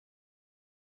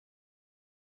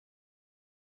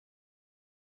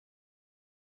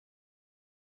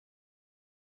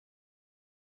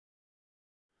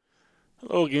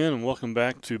Hello again, and welcome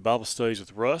back to Bible Studies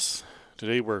with Russ.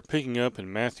 Today we're picking up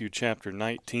in Matthew chapter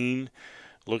 19,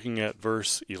 looking at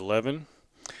verse 11.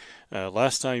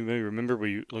 Last time you may remember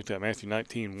we looked at Matthew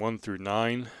 19, 1 through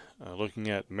 9, looking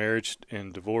at marriage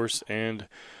and divorce and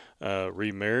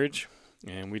remarriage.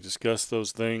 And we discussed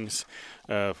those things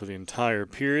for the entire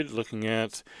period, looking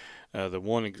at the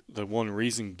one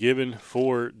reason given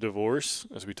for divorce,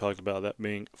 as we talked about that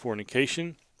being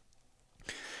fornication.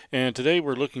 And today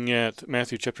we're looking at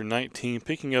Matthew chapter 19,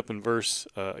 picking up in verse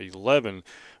 11,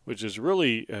 which is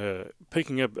really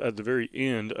picking up at the very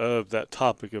end of that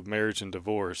topic of marriage and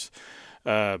divorce.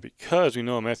 Because we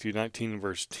know in Matthew 19,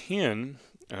 verse 10,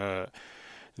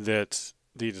 that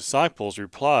the disciples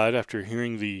replied after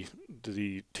hearing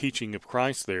the teaching of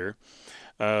Christ there.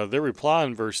 Their reply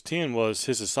in verse 10 was,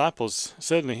 his disciples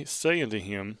say unto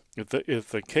him, if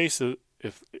the case of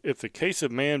if the case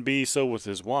of man be so with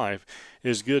his wife, it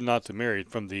is good not to marry,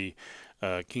 from the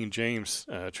King James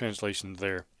translation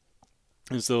there.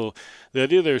 And so the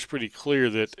idea there is pretty clear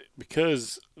that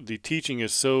because the teaching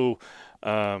is so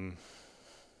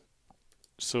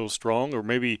strong, or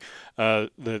maybe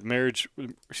that marriage,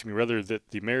 excuse me, rather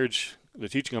that the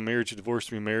teaching on marriage, divorce,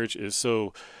 and remarriage is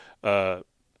so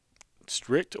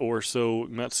strict, or so,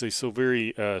 not to say so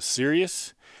very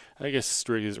serious. I guess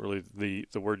strict isn't really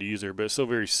the word to use there, but it's so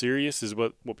very serious is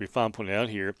what we find pointed out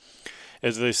here.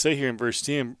 As they say here in verse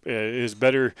 10, it is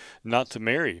better not to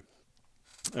marry.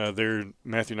 There,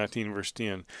 Matthew 19, verse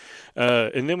 10.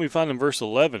 And then we find in verse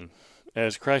 11,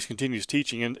 as Christ continues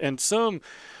teaching, and some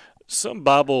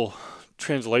Bible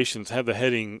translations have the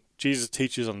heading, Jesus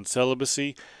teaches on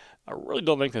celibacy. I really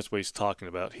don't think that's what he's talking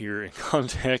about here in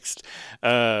context.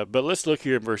 But let's look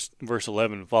here at verse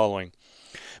 11 following.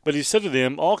 But he said to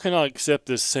them, all cannot accept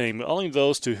this saying, but only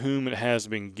those to whom it has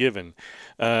been given.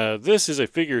 This is a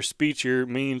figure of speech here,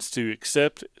 means to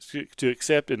accept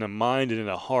in the mind and in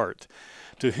the heart,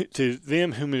 to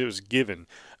them whom it was given.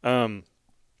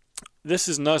 This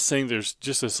is not saying there's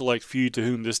just a select few to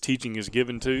whom this teaching is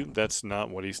given to. That's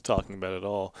not what he's talking about at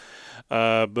all.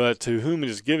 But to whom it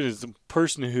is given is the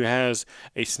person who has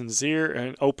a sincere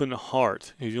and open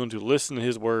heart, who's going to listen to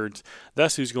his words.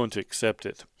 That's who's going to accept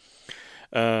it.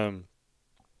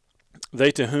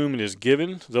 They to whom it is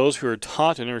given, those who are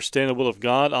taught and understand the will of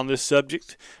God on this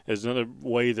subject, is another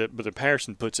way that Brother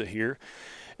Patterson puts it here.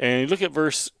 And you look at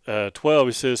verse 12,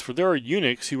 he says, for there are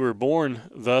eunuchs who were born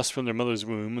thus from their mother's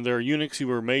womb, and there are eunuchs who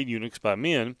were made eunuchs by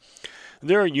men.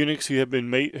 There are eunuchs who have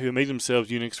made themselves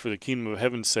eunuchs for the kingdom of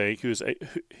heaven's sake.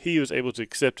 He who is able to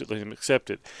accept it, let him accept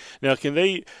it. Now, can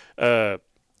they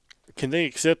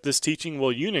accept this teaching?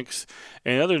 Well, eunuchs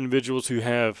and other individuals who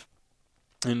have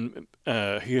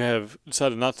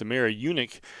decided not to marry a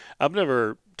eunuch. I've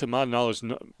never, to my knowledge,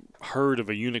 heard of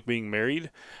a eunuch being married.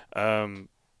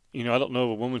 I don't know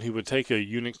of a woman who would take a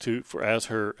eunuch as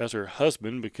her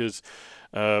husband, because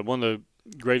one of the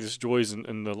greatest joys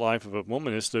in the life of a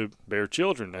woman is to bear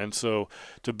children, and so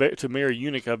to marry a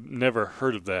eunuch, I've never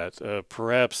heard of that.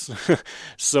 Perhaps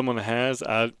someone has.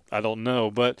 I don't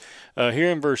know. But here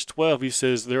in verse 12, he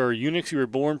says, there are eunuchs who are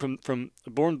born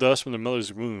thus from their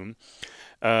mother's womb.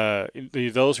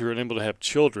 Those who are unable to have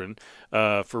children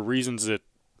for reasons that,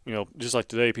 just like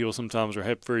today, people sometimes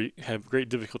have great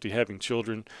difficulty having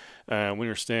children. We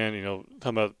understand,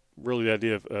 talking about really the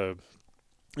idea of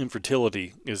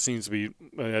infertility. It seems to be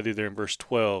the idea there in verse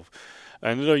 12.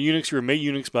 And there are eunuchs who are made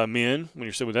eunuchs by men. When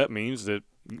you're saying what that means, that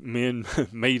men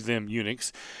made them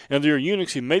eunuchs. And there are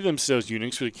eunuchs who made themselves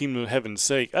eunuchs for the kingdom of heaven's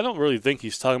sake. I don't really think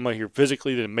he's talking about here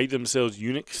physically that made themselves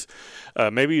eunuchs.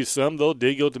 Maybe some, though,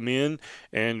 did go to men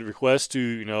and request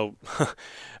to,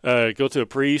 go to a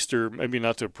priest, or maybe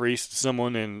not to a priest, to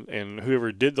someone, and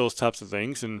whoever did those types of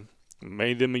things and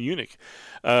made them a eunuch.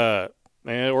 Or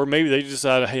maybe they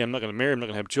decided, hey, I'm not going to marry, I'm not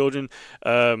going to have children.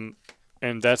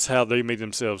 And that's how they made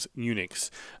themselves eunuchs.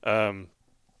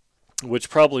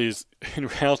 Which probably is, in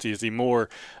reality, is the more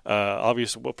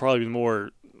obvious, well, probably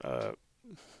the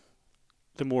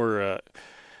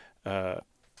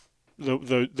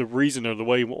reason, or the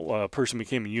way a person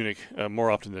became a eunuch more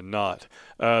often than not.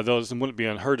 Though it wouldn't be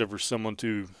unheard of for someone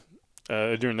to,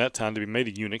 during that time, to be made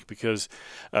a eunuch, because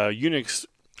eunuchs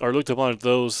are looked upon as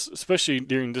those, especially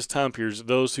during this time period,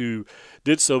 those who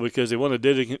did so because they want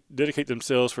to dedicate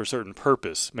themselves for a certain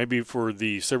purpose, maybe for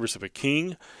the service of a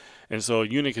king. And so a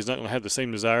eunuch is not going to have the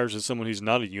same desires as someone who's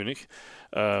not a eunuch.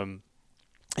 And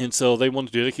so they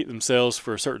want to dedicate themselves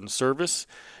for a certain service.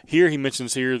 Here he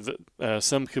mentions here that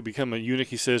some could become a eunuch,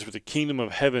 he says, for the kingdom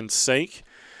of heaven's sake.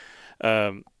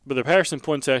 But the Patterson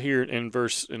points out here in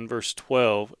verse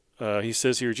 12, he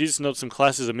says here, Jesus notes some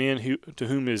classes of men to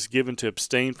whom it is given to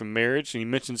abstain from marriage, and he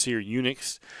mentions here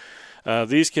eunuchs.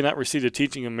 These cannot receive the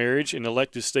teaching of marriage and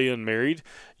elect to stay unmarried.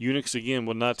 Eunuchs, again,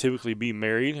 will not typically be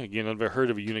married. Again, I've never heard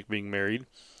of a eunuch being married.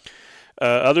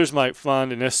 Others might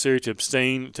find it necessary to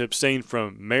abstain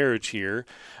from marriage here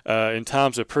in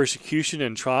times of persecution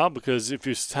and trial, because if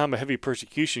it's time of heavy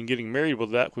persecution, getting married, well,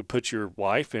 that would put your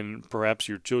wife and perhaps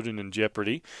your children in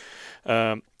jeopardy.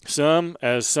 Some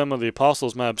of the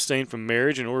apostles, might abstain from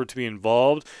marriage in order to be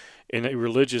involved in a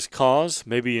religious cause,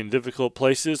 maybe in difficult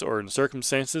places or in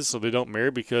circumstances, so they don't marry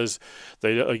because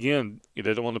they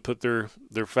don't want to put their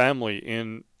family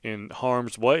in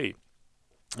harm's way.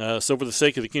 So for the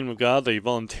sake of the kingdom of God, they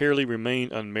voluntarily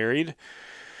remain unmarried.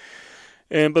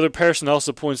 And Brother Patterson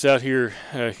also points out here,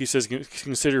 he says,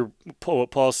 consider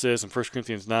what Paul says in 1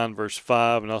 Corinthians 9, verse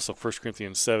 5, and also 1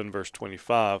 Corinthians 7, verse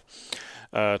 25,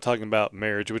 talking about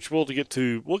marriage, which we'll get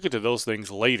to those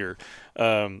things later.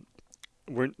 Because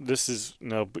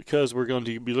we're going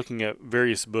to be looking at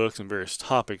various books and various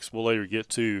topics, we'll later get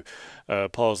to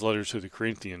Paul's letters to the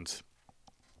Corinthians.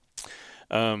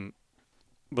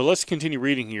 But let's continue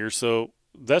reading here. So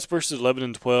that's verses 11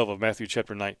 and 12 of Matthew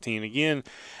chapter 19. Again,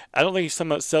 I don't think he's talking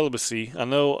about celibacy. I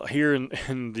know here in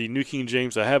the New King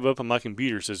James I have up on my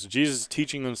computer, it says Jesus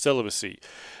teaching on celibacy.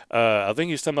 I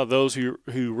think he's talking about those who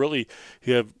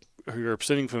are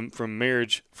abstaining from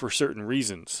marriage for certain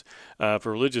reasons,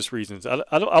 for religious reasons. I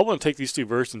want to take these two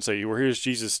verses and say, well, here's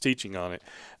Jesus teaching on it.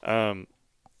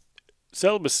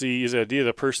 Celibacy is the idea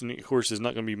that a person, of course, is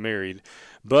not going to be married,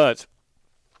 but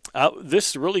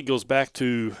this really goes back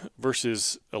to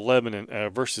verses 11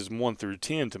 and verses 1 through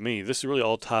 10 to me. This is really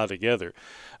all tied together.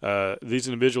 These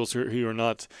individuals who are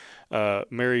not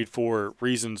married for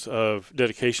reasons of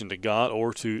dedication to God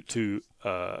or to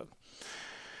the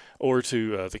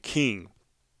king.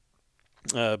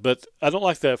 But I don't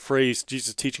like that phrase,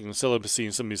 Jesus teaching on celibacy,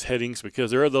 in some of these headings, because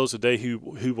there are those today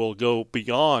who will go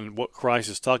beyond what Christ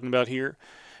is talking about here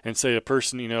and say a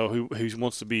person, who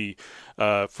wants to be,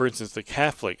 for instance, the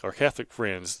Catholic or Catholic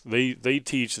friends, they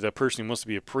teach that a person who wants to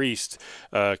be a priest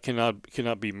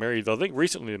cannot be married. Though I think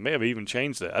recently they may have even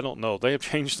changed that. I don't know. They have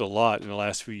changed a lot in the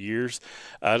last few years.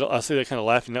 I say that kind of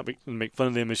laughing, not make fun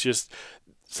of them. It's just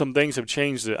some things have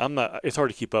changed that it's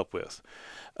hard to keep up with.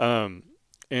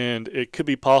 And it could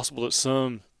be possible that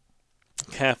some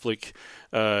Catholic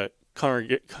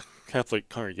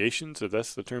congregations, if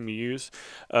that's the term you use,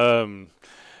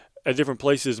 at different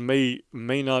places may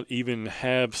not even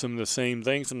have some of the same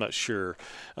things. I'm not sure.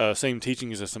 Same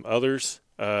teachings as some others.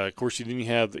 Of course, you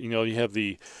have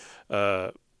the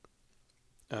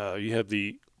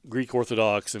Greek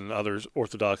Orthodox and others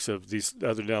Orthodox of these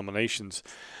other denominations.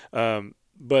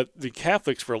 But the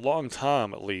Catholics, for a long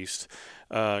time at least,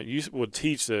 would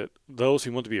teach that those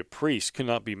who want to be a priest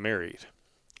cannot be married.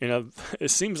 It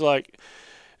seems like,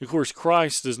 of course,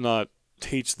 Christ does not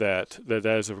teach that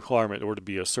is a requirement in order to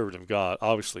be a servant of God.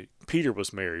 Obviously, Peter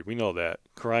was married. We know that.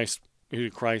 One of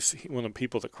the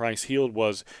people that Christ healed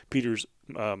was Peter's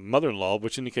mother-in-law,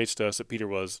 which indicates to us that Peter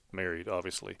was married,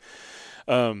 obviously.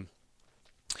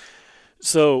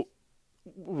 So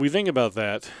we think about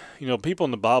that. People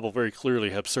in the Bible very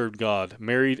clearly have served God,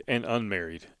 married and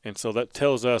unmarried. And so that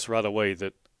tells us right away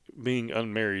that being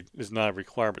unmarried is not a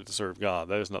requirement to serve God.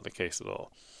 That is not the case at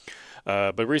all.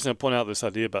 But the reason I point out this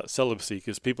idea about celibacy,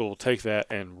 because people will take that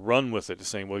and run with it, to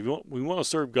saying, well, we want to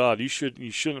serve God, you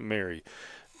shouldn't marry.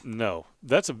 No,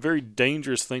 that's a very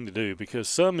dangerous thing to do, because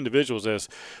some individuals, as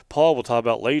Paul will talk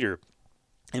about later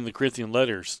in the Corinthian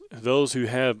letters, those who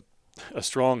have a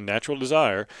strong natural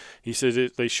desire, he says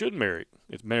they should marry.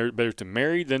 It's better to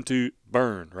marry than to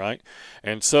burn, right?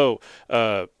 And so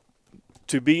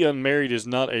to be unmarried is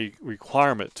not a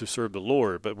requirement to serve the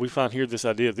Lord, but we find here this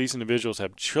idea of these individuals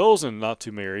have chosen not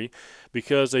to marry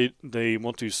because they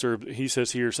want to serve. He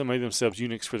says here, some made themselves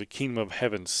eunuchs for the kingdom of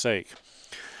heaven's sake.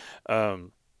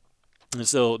 And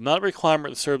so, not a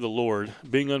requirement to serve the Lord.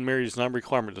 Being unmarried is not a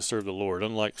requirement to serve the Lord,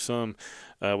 unlike some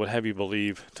would have you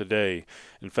believe today.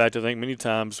 In fact, I think many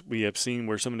times we have seen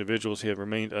where some individuals who have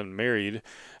remained unmarried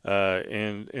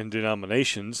and in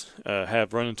denominations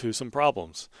have run into some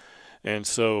problems. And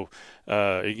so,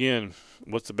 again,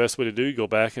 what's the best way to do? Go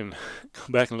back and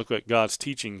look at God's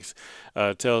teachings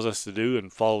tells us to do,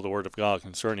 and follow the Word of God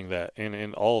concerning that, and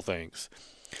in all things.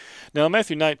 Now,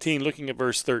 Matthew 19, looking at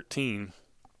verse 13,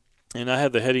 and I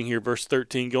have the heading here, verse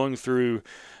 13, going through.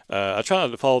 I try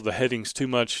not to follow the headings too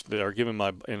much that are given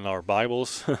in our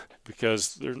Bibles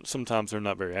because sometimes they're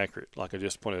not very accurate, like I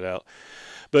just pointed out.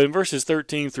 But in verses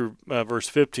 13 through verse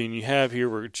 15, you have here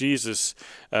where Jesus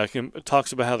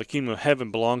talks about how the kingdom of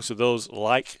heaven belongs to those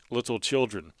like little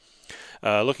children.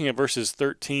 Looking at verses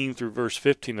 13 through verse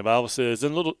 15, the Bible says,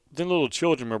 Then little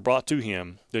children were brought to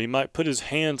him, that he might put his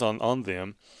hands on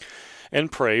them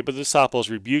and pray. But the disciples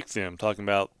rebuked them, talking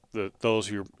about the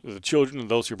children and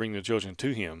those who bring the children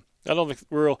to him. I don't think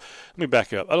let me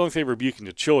back up. I don't think they're rebuking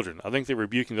the children. I think they're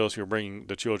rebuking those who are bringing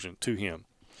the children to him.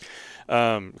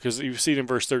 Because you see it in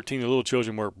verse 13, the little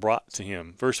children were brought to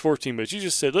him. Verse 14, but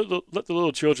Jesus said, let the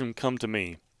little children come to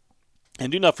me,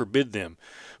 and do not forbid them,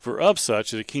 for of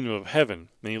such is the kingdom of heaven.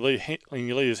 And he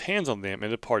laid his hands on them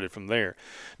and departed from there.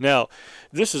 Now,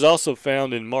 this is also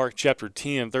found in Mark chapter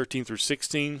 10, 13 through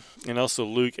 16, and also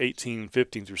Luke 18,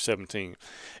 15 through 17.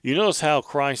 You notice how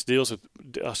Christ deals with,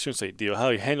 I shouldn't say deal, how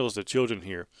he handles the children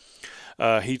here.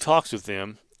 He talks with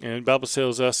them, and the Bible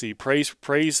tells us he prays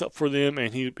for them,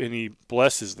 and he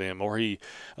blesses them, or he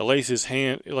lays his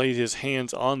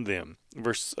hands on them.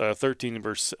 Verse 13 and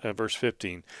verse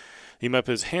 15. He might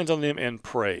put his hands on them and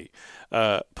pray.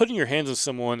 Putting your hands on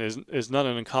someone is not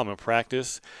an uncommon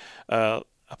practice. I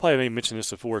probably may mention this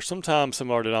before. Sometimes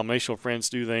some of our denominational friends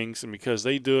do things, and because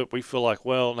they do it, we feel like,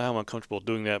 well, now I'm uncomfortable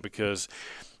doing that because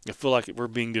I feel like we're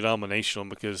being denominational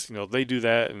because they do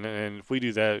that, and if we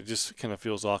do that, it just kind of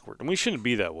feels awkward. And we shouldn't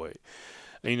be that way.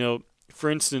 For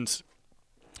instance,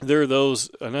 there are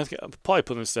those, and I'll probably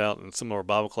put this out in some of our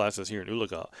Bible classes here in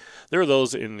Ulaga. There are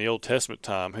those in the Old Testament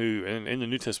time who, and in the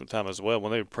New Testament time as well,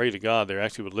 when they would pray to God, they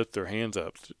actually would lift their hands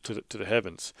up to the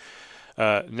heavens.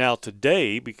 Now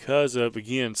today, because of,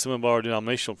 again, some of our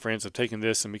denominational friends have taken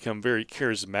this and become very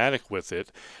charismatic with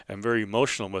it and very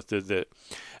emotional with it,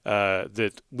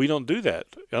 that we don't do that.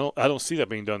 I don't see that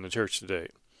being done in the church today.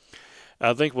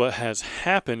 I think what has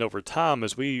happened over time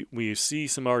is we see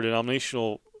some of our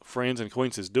denominational friends and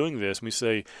acquaintances doing this, and we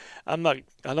say, I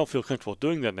don't feel comfortable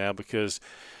doing that now because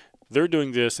they're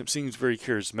doing this. It seems very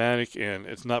charismatic and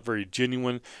it's not very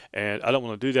genuine, and I don't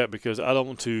want to do that because I don't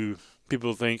want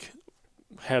people to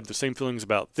have the same feelings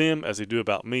about them as they do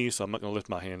about me, so I'm not going to lift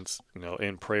my hands,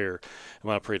 in prayer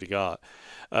when I pray to God.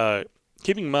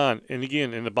 Keeping in mind, and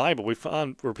again, in the Bible, we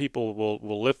find where people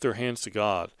will lift their hands to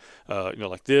God,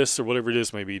 like this or whatever it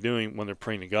is may be doing when they're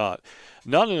praying to God.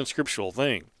 Not an unscriptural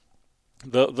thing.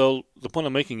 The point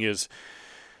I'm making is,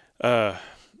 when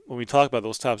we talk about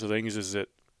those types of things, is that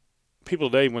people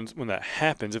today, when that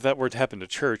happens, if that were to happen to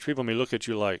church, people may look at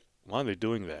you like, why are they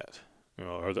doing that?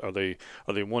 Are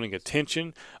they wanting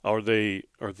attention? Do they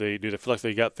feel like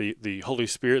they got the Holy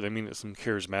Spirit? They mean it in some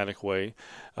charismatic way.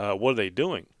 What are they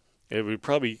doing? It would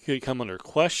probably come under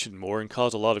question more and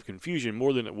cause a lot of confusion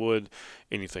more than it would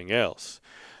anything else.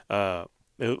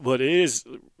 But it is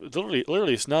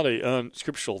literally, it's not a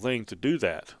unscriptural thing to do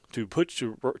that, to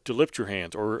lift your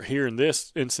hands. Or here in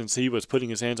this instance, he was putting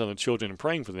his hands on the children and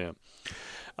praying for them.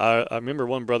 I remember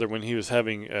one brother when he was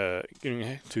getting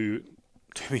to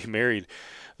be married.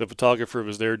 The photographer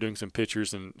was there doing some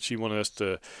pictures, and she wanted us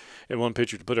to, in one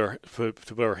picture, to put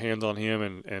our hands on him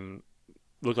and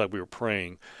look like we were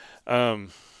praying.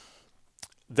 That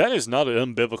is not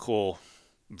an unbiblical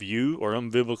view or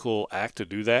unbiblical act to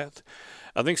do that.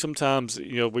 I think sometimes,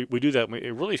 we do that.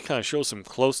 It really kind of shows some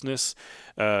closeness.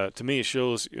 To me, it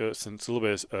shows a little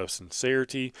bit of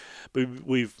sincerity. But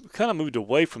we've kind of moved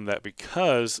away from that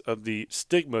because of the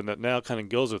stigma that now kind of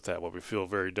goes with that. Where we feel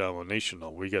very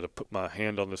denominational. We got to put my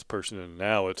hand on this person, and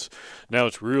now it's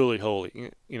really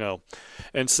holy,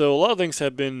 And so a lot of things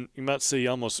have been, you might say,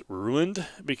 almost ruined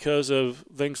because of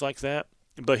things like that.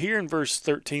 But here in verse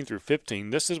 13 through 15,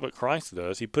 this is what Christ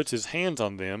does. He puts his hands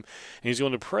on them, and he's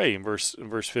going to pray in verse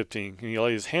 15. And he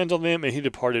laid his hands on them, and he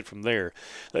departed from there.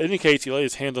 That indicates he laid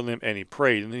his hands on them, and he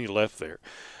prayed, and then he left there.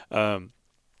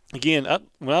 Again,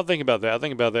 when I think about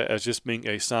that as just being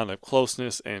a sign of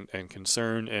closeness and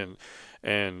concern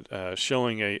and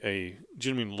showing a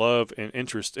genuine love and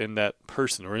interest in that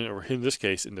person, or in this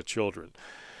case, in the children.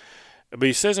 But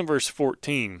he says in verse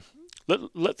 14,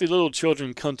 let the little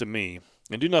children come to me,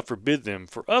 and do not forbid them,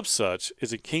 for of such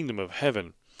is the kingdom of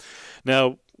heaven.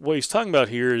 Now, what he's talking about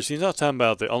here is he's not talking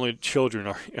about the only children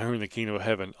are in the kingdom of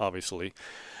heaven, obviously.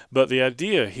 But the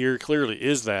idea here clearly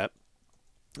is that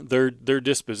their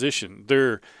disposition,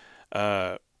 their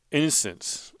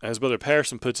innocence, as Brother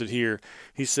Patterson puts it here,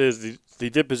 he says the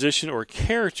disposition or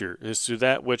character is to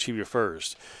that which he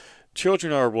refers.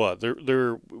 Children are what?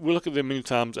 We look at them many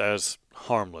times as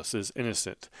harmless, as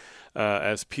innocent,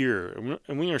 as pure.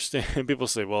 And we understand, people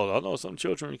say, well, I know some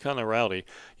children are kind of rowdy.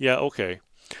 Yeah, okay.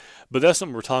 But that's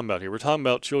something we're talking about here. We're talking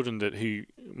about children that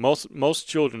most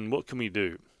children, what can we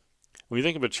do? When you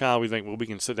think of a child, we think, well, we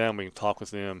can sit down, we can talk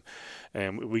with them,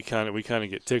 and we kind of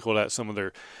get tickled at some of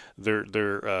their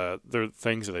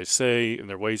things that they say and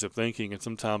their ways of thinking, and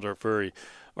sometimes are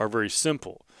very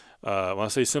simple. When I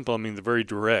say simple, I mean they're very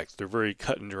direct. They're very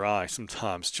cut and dry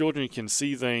sometimes. Children can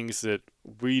see things that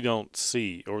we don't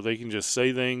see, or they can just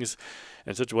say things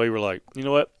in such a way we're like, you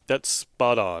know what, that's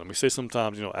spot on. We say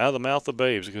sometimes, out of the mouth of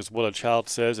babes, because what a child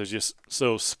says is just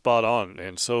so spot on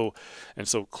and so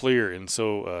clear and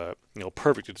so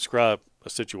perfect to describe a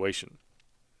situation.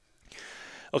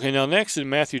 Okay, now next in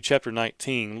Matthew chapter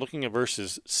 19, looking at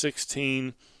verses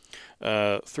 16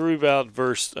 through about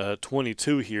verse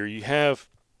 22 here, you have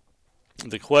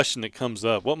the question that comes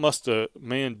up: what must a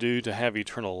man do to have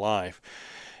eternal life?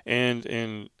 And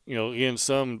again,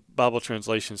 some Bible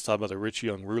translations talk about the rich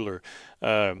young ruler.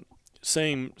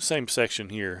 Same section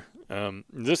here.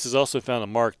 This is also found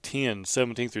in Mark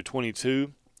 10:17 through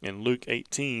 22, and Luke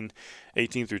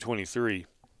 18:18 through 23.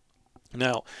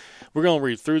 Now, we're going to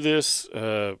read through this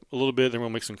a little bit, then we'll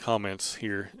make some comments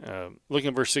here. Looking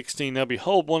at verse 16, now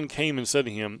behold, one came and said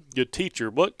to him, Good teacher,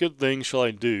 what good thing shall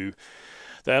I do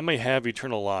that I may have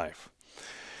eternal life?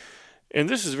 And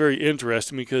this is very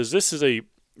interesting because this is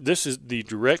the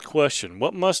direct question.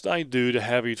 What must I do to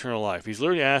have eternal life? He's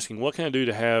literally asking, what can I do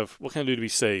to be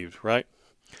saved, right?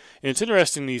 And it's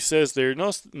interesting, he says there,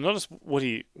 notice what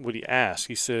he asks.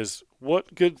 He says,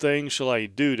 what good thing shall I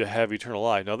do to have eternal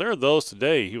life? Now, there are those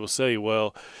today who will say,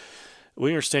 well, we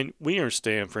understand,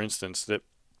 for instance, that,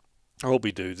 I hope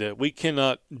we do, that we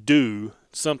cannot do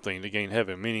something to gain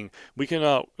heaven, meaning we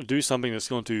cannot do something that's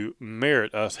going to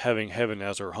merit us having heaven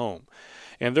as our home.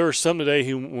 And there are some today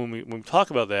who, when we talk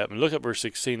about that, and look at verse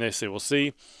 16, they say, well,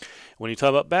 see, when you talk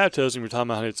about baptism, you're talking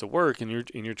about how it's a work, and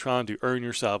you're trying to earn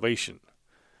your salvation.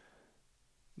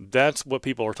 That's what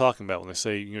people are talking about when they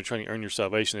say you're trying to earn your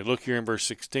salvation. They look here in verse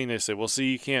 16. They say, "Well,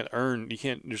 see,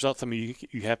 There's not something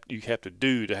you have to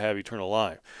do to have eternal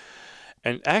life."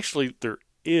 And actually, there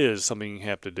is something you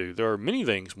have to do. There are many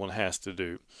things one has to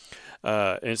do,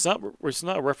 and it's not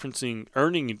referencing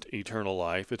earning eternal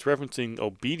life. It's referencing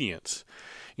obedience.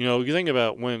 You think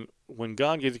about when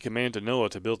God gave the command to Noah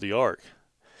to build the ark.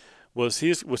 Was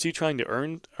he trying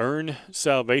to earn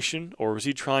salvation, or was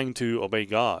he trying to obey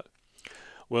God?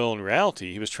 Well, in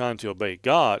reality, he was trying to obey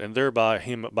God, and thereby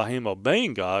by him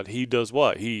obeying God, he does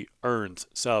what? He earns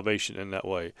salvation in that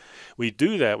way. We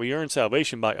do that. We earn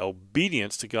salvation by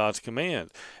obedience to God's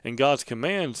command. And God's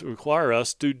commands require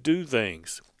us to do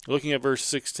things. Looking at verse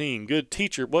 16, Good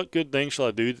teacher, what good thing shall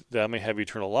I do that I may have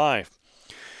eternal life?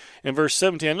 In verse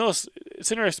 17, I notice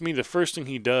it's interesting to me, the first thing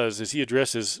he does is he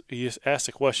asks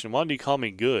the question, why do you call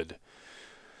me good?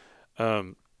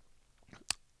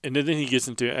 And then he gets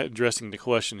into addressing the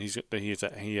question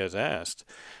he has asked.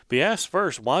 But he asks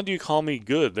first, why do you call me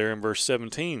good, there in verse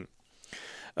 17?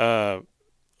 Or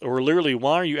literally,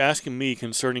 why are you asking me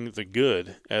concerning the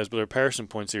good? As Brother Patterson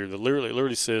points here,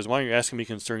 literally says, why are you asking me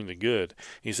concerning the good?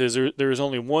 He says there is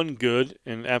only one good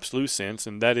in absolute sense,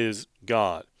 and that is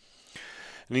God.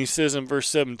 And he says in verse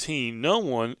 17, no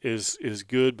one is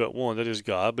good but one, that is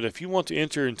God. But if you want to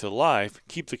enter into life,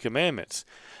 keep the commandments.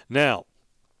 Now,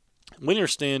 we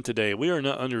understand today we are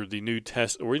not under the New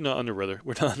Testament. We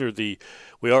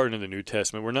are under the New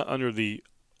Testament. We're not under the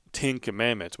Ten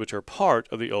Commandments, which are part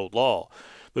of the old law.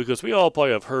 Because we all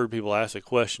probably have heard people ask a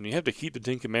question, you have to keep the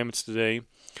Ten Commandments today?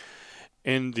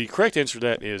 And the correct answer to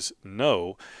that is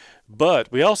no. But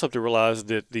we also have to realize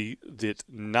that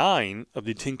 9 of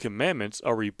the Ten Commandments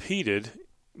are repeated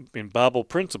in Bible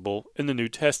principle in the New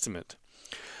Testament.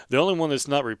 The only one that's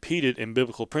not repeated in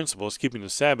biblical principle is keeping the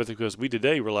Sabbath, because we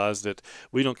today realize that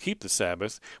we don't keep the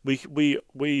Sabbath.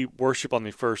 We worship on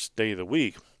the first day of the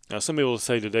week. Now, some people will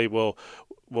say today, well,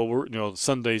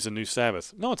 Sunday's a new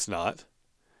Sabbath. No, it's not.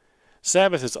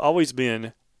 Sabbath has always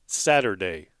been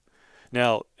Saturday.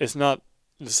 Now, the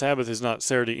Sabbath is not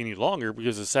Saturday any longer,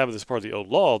 because the Sabbath is part of the old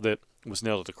law that was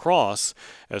nailed at the cross,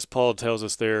 as Paul tells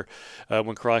us there.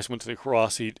 When Christ went to the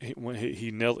cross, he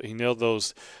nailed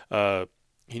those.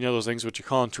 He nailed those things which are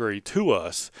contrary to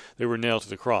us. They were nailed to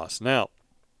the cross. Now,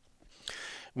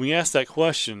 when you ask that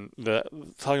question,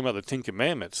 talking about the Ten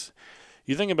Commandments,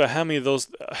 you think about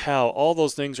how all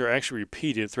those things are actually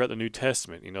repeated throughout the New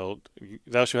Testament.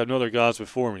 Thou shalt have no other gods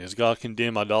before me. Does God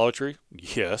condemn idolatry?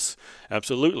 Yes,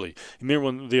 absolutely. You remember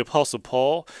when the Apostle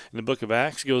Paul in the book of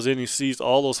Acts goes in, he sees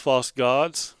all those false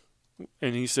gods,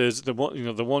 and he says, the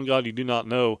one God you do not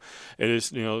know, it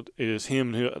is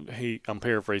him who I'm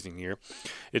paraphrasing here.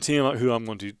 It's him who I'm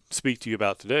going to speak to you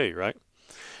about today, right?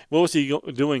 What was he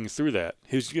doing through that?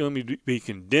 He was going to be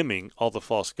condemning all the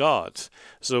false gods.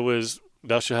 So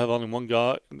thou shalt have only one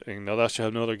God, and thou shalt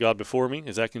have no other God before me.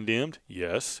 Is that condemned?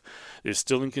 Yes. Is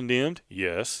stealing condemned?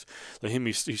 Yes. Let him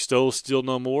he stole, steal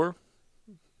no more.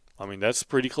 I mean, that's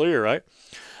pretty clear, right?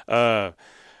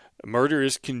 Murder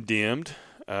is condemned.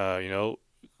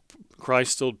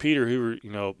 Christ told Peter, whoever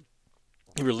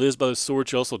lives by the sword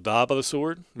shall also die by the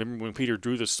sword. Remember when Peter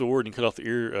drew the sword and cut off the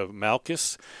ear of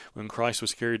Malchus when Christ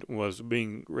was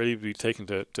being ready to be taken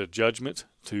to judgment,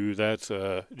 to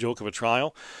that joke of a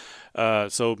trial.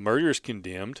 So murder is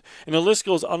condemned. And the list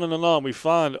goes on and on. We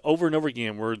find over and over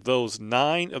again where those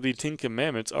 9 of the 10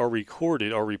 commandments are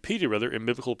recorded, or repeated rather, in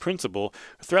biblical principle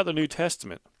throughout the New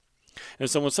Testament. And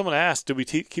so when someone asks, do we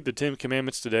keep the 10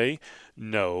 commandments today?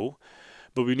 No.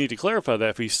 But we need to clarify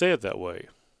that if we say it that way.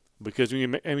 Because we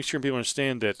need to make sure people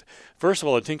understand that, first of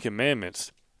all, the 10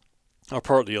 commandments are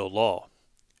part of the old law.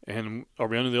 And are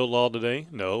we under the old law today?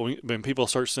 No. When people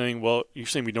start saying, well, you're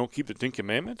saying we don't keep the 10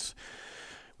 commandments?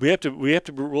 We have to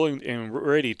be willing and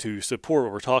ready to support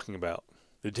what we're talking about.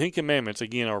 The 10 commandments,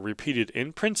 again, are repeated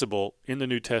in principle in the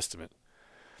New Testament.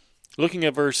 Looking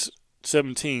at verse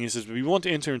 17, it says, we want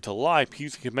to enter into life,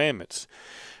 keep the commandments.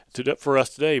 For us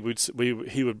today,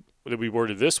 he would be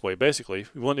worded this way, basically.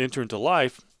 We want to enter into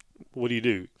life. What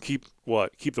do? Keep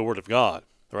what? Keep the Word of God,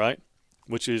 right?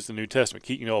 Which is the New Testament.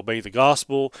 Obey the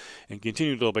gospel and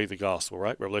continue to obey the gospel,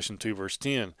 right? Revelation 2, verse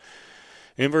 10.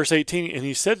 In verse 18, and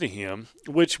he said to him,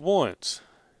 which ones?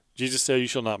 Jesus said, you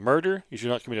shall not murder, you shall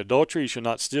not commit adultery, you shall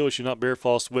not steal, you shall not bear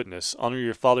false witness. Honor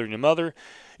your father and your mother,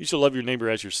 you shall love your neighbor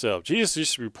as yourself. Jesus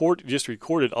just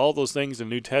recorded all those things in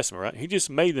the New Testament, right? He just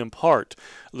made them part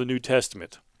of the New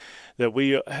Testament.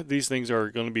 That these things are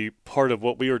going to be part of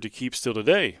what we are to keep still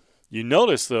today. You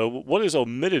notice, though, what is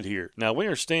omitted here. Now, we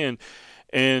understand,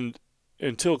 and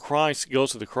until Christ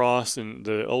goes to the cross and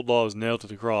the old law is nailed to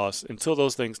the cross, until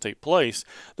those things take place,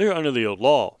 they're under the old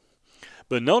law.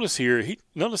 But notice here,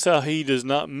 notice how he does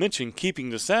not mention keeping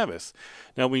the Sabbath.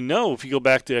 Now, we know, if you go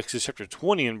back to Exodus chapter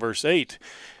 20 and verse 8,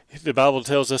 the Bible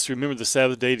tells us to remember the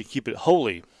Sabbath day to keep it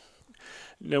holy.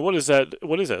 Now, what is that?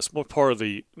 It's more part of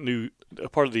the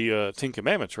 10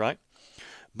 Commandments, right?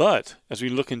 But as we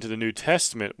look into the New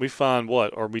Testament, we find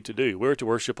what are we to do? We're to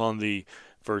worship on the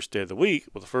first day of the week.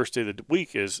 Well, the first day of the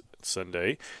week is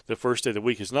Sunday. The first day of the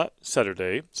week is not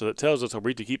Saturday. So that tells us, are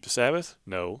we to keep the Sabbath?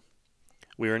 No,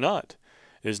 we are not.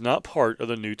 It is not part of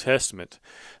the New Testament.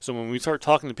 So when we start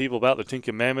talking to people about the 10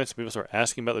 Commandments, people start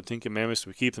asking about the 10 Commandments,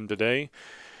 do we keep them today?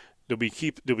 Do we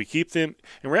keep them?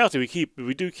 In reality,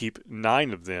 we do keep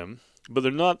 9 of them, but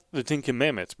they're not the 10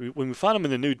 Commandments. When we find them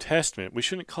in the New Testament, we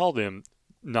shouldn't call them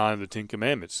 9 of the 10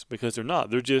 Commandments, because they're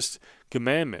not. They're just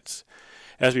commandments.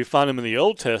 As we find them in the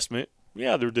Old Testament,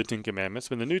 yeah, they're the 10 Commandments,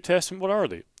 but in the New Testament, what are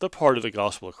they? They're part of the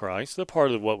gospel of Christ. They're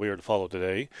part of what we are to follow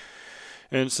today.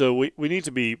 And so we need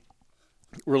to be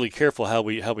really careful how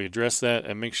we address that,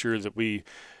 and make sure that we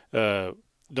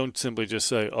don't simply just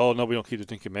say, oh, no, we don't keep the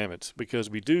 10 Commandments, because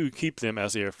we do keep them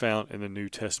as they are found in the New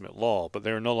Testament law, but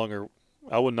they are no longer,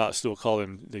 I would not still call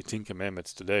them the 10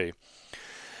 Commandments today.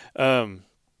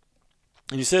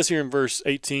 And he says here in verse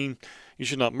 18, you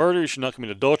should not murder, you should not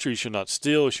commit adultery, you should not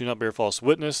steal, you should not bear false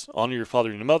witness, honor your father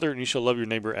and your mother, and you shall love your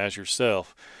neighbor as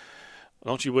yourself.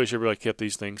 Don't you wish everybody kept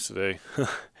these things today?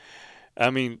 I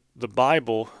mean, the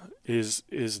Bible is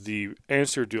the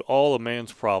answer to all of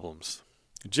man's problems.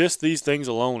 Just these things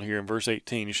alone here in verse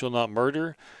 18. You shall not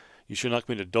murder, you shall not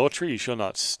commit adultery, you shall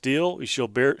not steal, you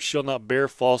shall not bear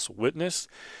false witness.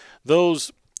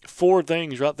 Those 4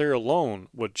 things right there alone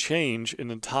would change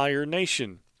an entire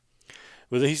nation.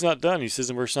 But he's not done. He says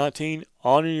in verse 19,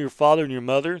 honor your father and your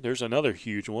mother. There's another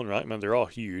huge one, right? I mean, they're all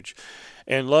huge.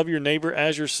 And love your neighbor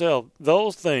as yourself.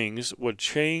 Those things would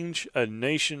change a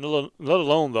nation, let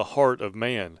alone the heart of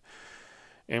man.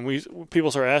 And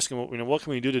people start asking, what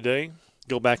can we do today?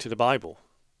 Go back to the Bible.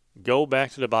 Go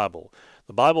back to the Bible.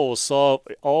 The Bible will solve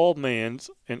all man's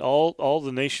and all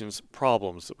the nation's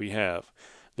problems that we have.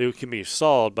 They can be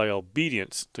solved by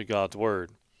obedience to God's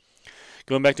word.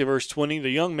 Going back to verse 20, the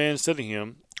young man said to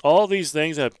him, all these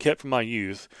things I have kept from my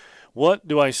youth. What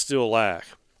do I still lack?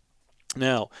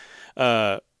 Now,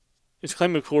 his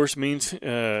claim, of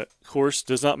course,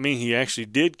 does not mean he actually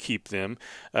did keep them.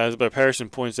 As Patterson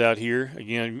points out here,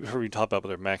 again, you heard me talk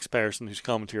about Max Patterson, whose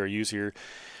commentary I use here.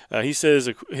 He says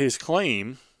his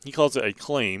claim, he calls it a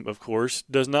claim, of course,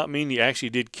 does not mean he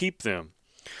actually did keep them.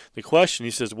 The question,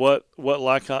 he says, what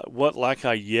lack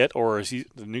I yet, or as the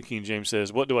New King James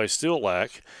says, what do I still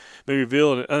lack, may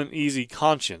reveal an uneasy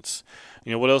conscience.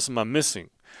 What else am I missing?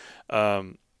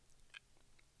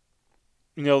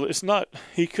 It's not,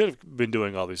 he could have been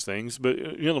doing all these things, but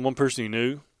the one person he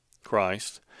knew,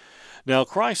 Christ. Now,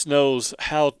 Christ knows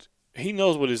he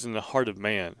knows what is in the heart of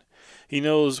man. He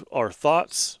knows our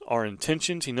thoughts, our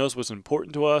intentions. He knows what's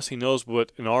important to us. He knows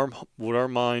what in our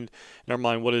mind,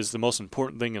 what is the most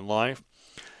important thing in life.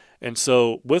 And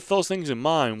so, with those things in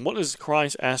mind, what does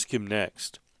Christ ask him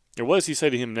next? Or what does he say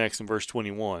to him next in verse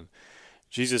 21?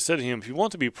 Jesus said to him, if you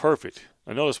want to be perfect,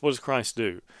 and notice, what does Christ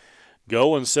do?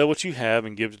 Go and sell what you have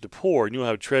and give it to the poor, and you'll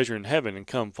have treasure in heaven, and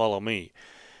come follow me.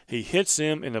 He hits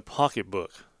him in the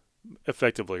pocketbook,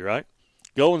 effectively, right?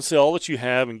 Go and sell all that you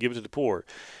have and give it to the poor.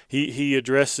 He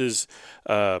addresses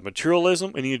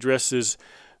materialism, and he addresses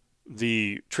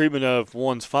the treatment of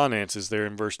one's finances there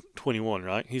in verse 21,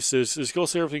 right? He says, just go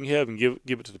sell everything you have and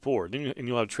give it to the poor, and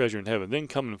you'll have treasure in heaven. Then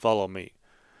come and follow me.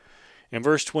 In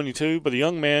verse 22, but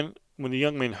when the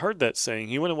young man heard that saying,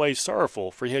 he went away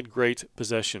sorrowful, for he had great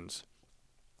possessions.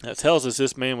 That tells us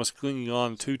this man was clinging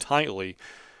on too tightly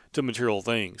to material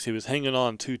things. He was hanging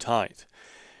on too tight.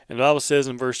 And the Bible says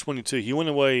in verse 22, he went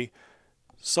away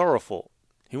sorrowful.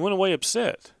 He went away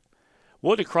upset.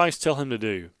 What did Christ tell him to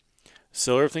do?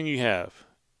 Sell everything you have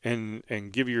and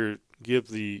give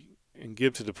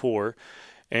to the poor,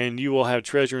 and you will have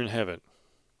treasure in heaven.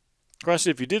 Christ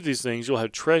said, if you did these things, you'll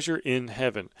have treasure in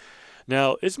heaven.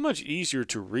 Now, it's much easier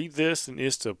to read this than it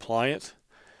is to apply it.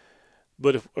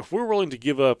 But if we're willing to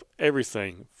give up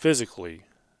everything physically,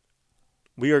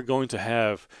 we are going to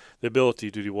have the ability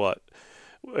to do what?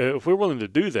 If we're willing to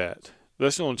do that,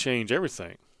 that's going to change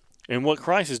everything. And what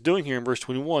Christ is doing here in verse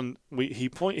 21,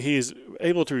 he is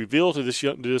able to reveal to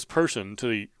this person, to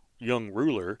the young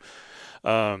ruler,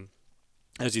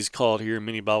 as he's called here in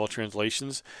many Bible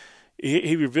translations,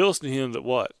 he reveals to him that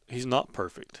what? He's not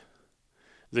perfect.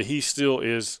 That he still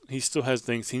has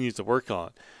things he needs to work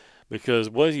on. Because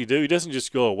what does he do? He doesn't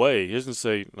just go away. He doesn't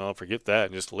say, no, forget that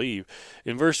and just leave.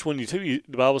 In verse 22,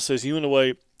 the Bible says he went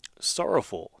away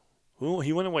sorrowful.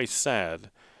 He went away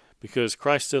sad because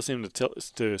Christ tells him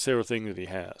to say everything that he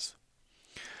has.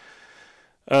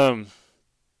 Now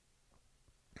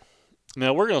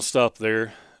we're going to stop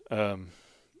there.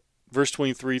 Verse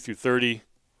 23 through 30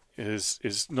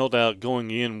 is no doubt going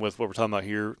in with what we're talking about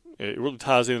here. It really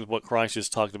ties in with what Christ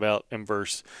just talked about in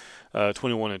verse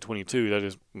 21 and 22. That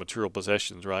is material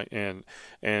possessions, right? And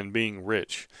being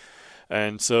rich.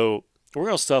 And so we're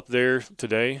going to stop there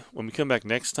today. When we come back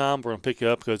next time, we're going to pick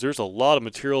up because there's a lot of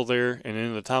material there, and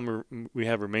in the time we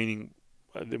have remaining,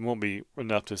 it won't be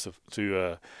enough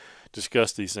to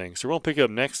discuss these things. So we're going to pick up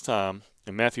next time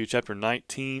in Matthew chapter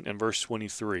 19 and verse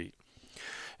 23.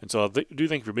 And so I do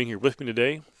thank you for being here with me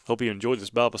today. Hope you enjoyed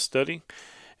this Bible study,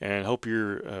 and hope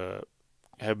you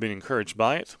have been encouraged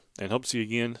by it, and hope to see you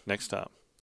again next time.